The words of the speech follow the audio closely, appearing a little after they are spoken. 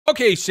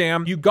Okay,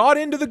 Sam, you got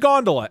into the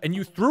gondola and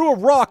you threw a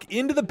rock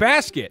into the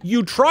basket.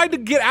 You tried to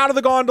get out of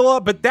the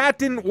gondola, but that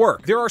didn't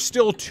work. There are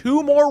still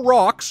 2 more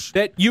rocks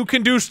that you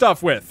can do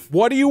stuff with.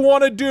 What do you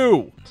want to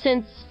do?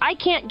 Since I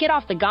can't get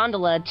off the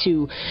gondola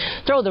to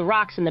throw the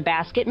rocks in the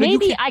basket,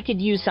 maybe I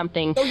could use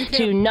something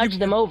to nudge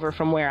them over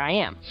from where I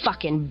am.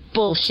 Fucking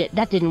bullshit.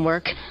 That didn't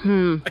work.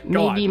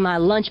 Maybe my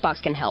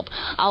lunchbox can help.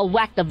 I'll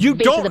whack the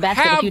base of the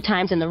basket a few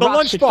times and the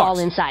rocks should fall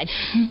inside.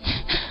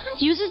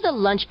 Uses the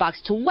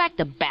lunchbox to whack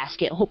the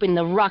basket, hoping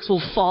the rocks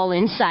will fall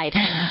inside.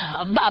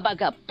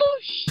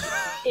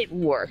 Baba-ga-boosh! It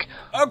worked.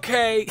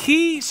 Okay,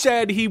 he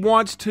said he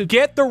wants to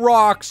get the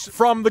rocks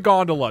from the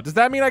gondola. Does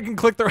that mean I can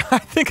click the... I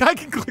think I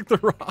can click the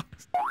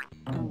rocks.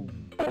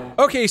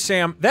 Okay,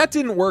 Sam, that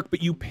didn't work,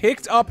 but you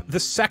picked up the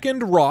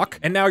second rock,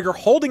 and now you're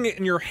holding it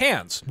in your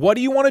hands. What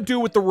do you want to do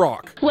with the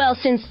rock? Well,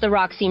 since the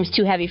rock seems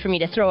too heavy for me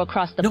to throw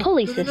across the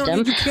pulley system,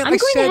 I'm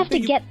going to have to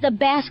get the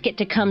basket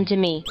to come to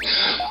me.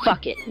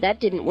 Fuck it,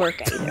 that didn't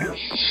work either.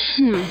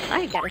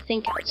 I gotta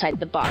think outside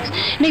the box.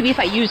 Maybe if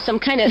I use some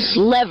kind of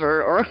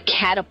lever or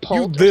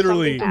catapult. You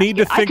literally need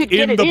to think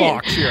in the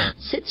box here.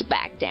 Sits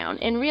back down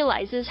and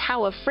realizes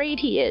how afraid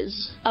he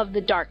is of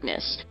the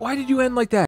darkness. Why did you end like that?